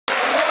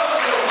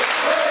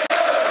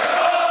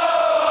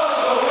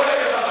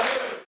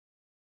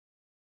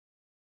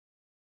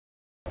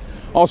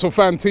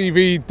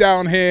ArsenalFanTV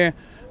down here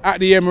at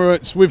the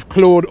Emirates with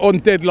Claude on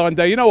deadline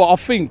day. You know what,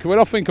 when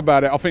I think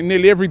about it, I think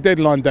nearly every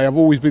deadline day I've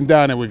always been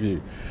down there with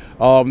you.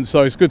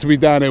 So it's good to be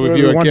down there with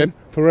you again.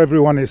 For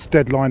everyone it's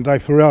deadline day,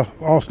 for our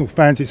Arsenal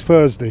fans it's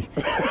Thursday.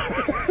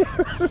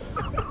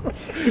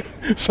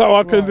 So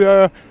I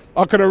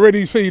can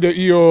already see that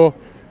you're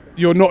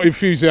not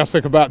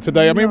enthusiastic about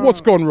today. I mean,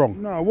 what's gone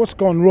wrong? No, what's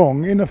gone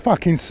wrong? In the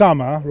fucking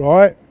summer,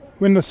 right?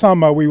 In the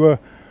summer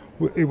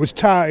it was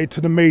touted to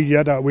the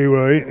media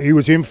that he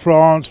was in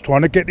France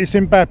trying to get this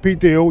Mbappe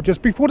deal.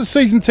 Just before the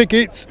season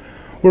tickets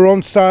were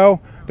on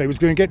sale, they was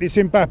going to get this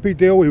Mbappe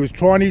deal. He was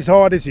trying his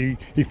hardest. He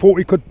thought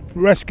he could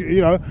rescue,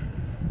 you know.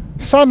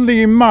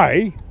 Suddenly in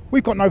May,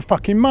 we've got no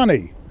fucking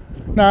money.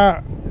 Now,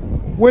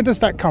 where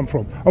does that come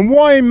from? And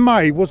why in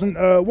May wasn't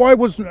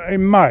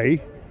in May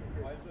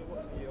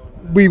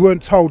we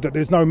weren't told that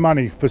there's no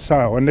money for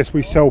sale unless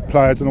we sell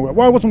players and all that?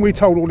 Why wasn't we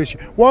told all this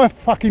shit? Why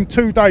fucking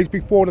 2 days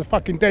before the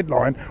fucking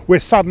deadline we're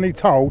suddenly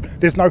told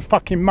there's no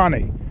fucking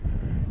money?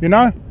 You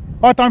know?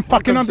 I don't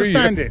fucking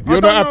understand it.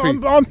 You're not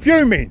happy? I'm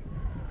fuming.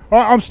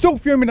 I'm still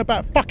fuming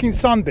about fucking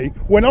Sunday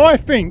when I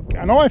think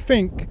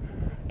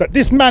that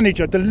this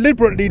manager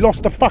deliberately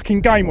lost the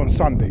fucking game on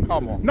Sunday.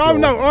 Come on. No,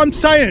 no, I'm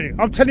saying it.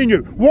 I'm telling you.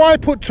 Why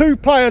put 2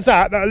 players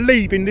out that are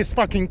leaving this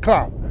fucking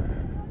club?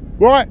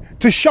 Right?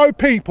 To show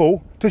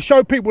people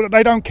that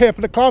they don't care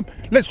for the club.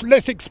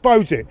 Let's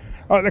expose it.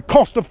 The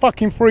cost of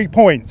fucking 3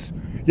 points.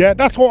 Yeah,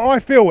 that's what I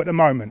feel at the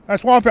moment.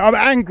 That's why I feel. I'm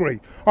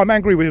angry. I'm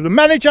angry with the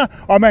manager.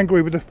 I'm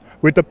angry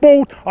with the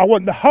board. I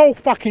want the whole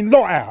fucking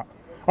lot out.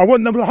 I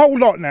want the whole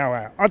lot now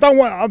out. I don't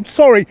want. I'm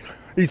sorry.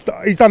 He's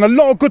done a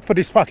lot of good for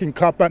this fucking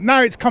club, but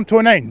now it's come to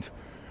an end.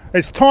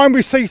 It's time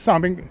we see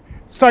something.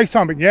 Say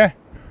something. Yeah.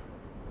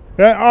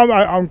 Yeah.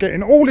 I'm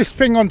getting all this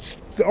thing on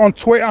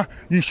Twitter.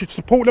 You should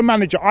support the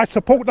manager. I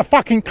support the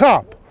fucking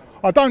club.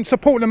 I don't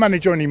support the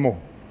manager anymore.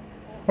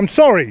 I'm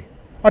sorry.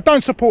 I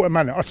don't support the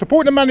manager. I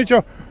support the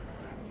manager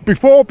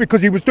before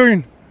because he was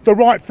doing the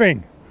right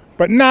thing.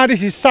 But now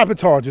this is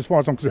sabotage as far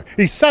as I'm concerned.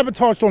 He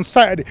sabotaged on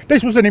Saturday.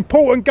 This was an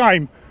important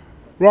game,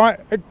 right?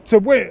 To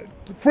win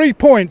 3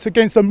 points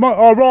against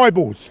our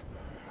rivals.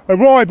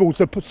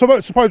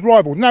 Supposed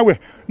rivals.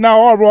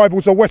 Now our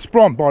rivals are West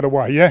Brom, by the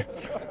way, yeah?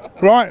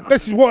 Right?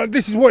 This is what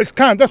it's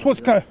come. That's what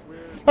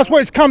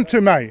it's come to,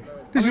 mate.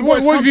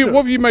 What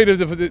have you made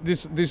of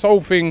this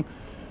whole thing?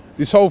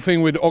 This whole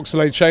thing with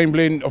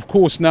Oxlade-Chamberlain, of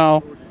course,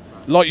 now,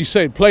 like you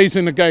said, plays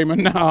in the game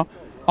and now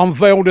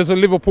unveiled as a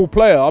Liverpool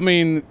player. I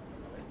mean,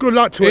 good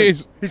luck to him.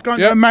 He's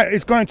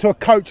going to a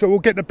coach that will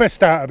get the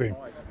best out of him.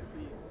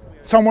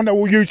 Someone that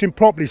will use him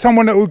properly.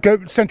 Someone that will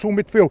go central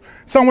midfield.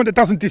 Someone that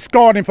doesn't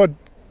discard him for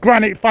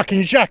Granit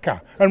fucking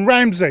Xhaka and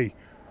Ramsey.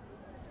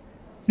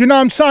 You know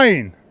what I'm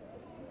saying?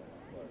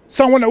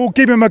 Someone that will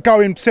give him a go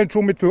in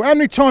central midfield. How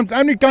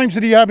many games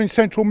did he have in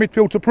central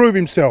midfield to prove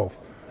himself?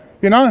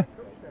 You know?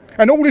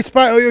 And all this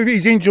about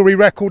his injury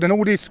record and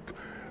all this,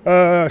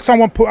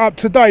 someone put up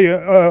today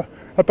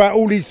about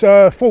all these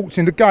faults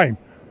in the game.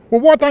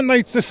 Well, why don't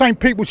the same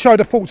people show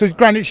the faults as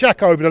Granit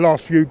Xhaka over the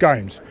last few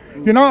games?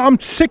 You know, I'm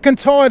sick and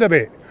tired of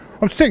it.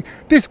 I'm sick.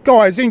 This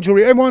guy's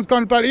injury, everyone's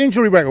going about the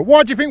injury record.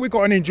 Why do you think we've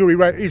got an injury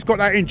record? He's got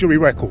that injury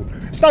record.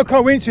 It's no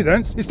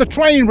coincidence. It's the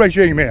training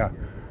regime here.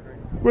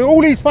 With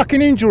all these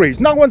fucking injuries.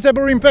 No one's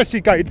ever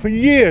investigated for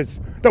years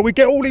that we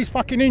get all these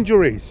fucking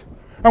injuries.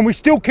 And we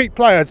still keep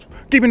players,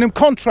 giving them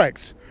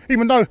contracts,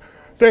 even though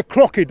they're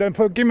crooked, and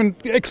for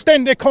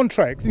extend their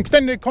contracts.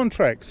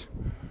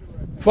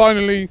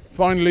 Finally.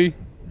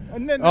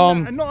 And then,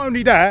 and not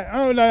only that,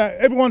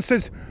 everyone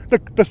says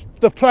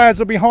the players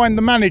are behind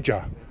the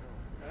manager.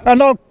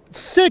 And I'm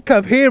sick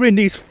of hearing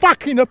these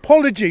fucking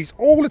apologies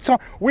all the time.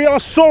 We are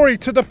sorry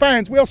to the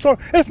fans. We are sorry.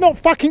 It's not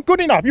fucking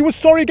good enough. You were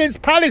sorry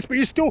against Palace, but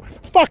you still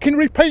fucking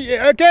repeat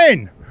it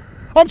again.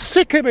 I'm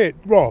sick of it,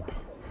 Rob.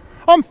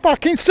 I'm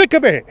fucking sick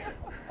of it.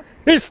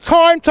 It's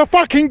time to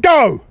fucking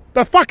go.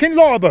 The fucking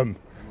lot of them.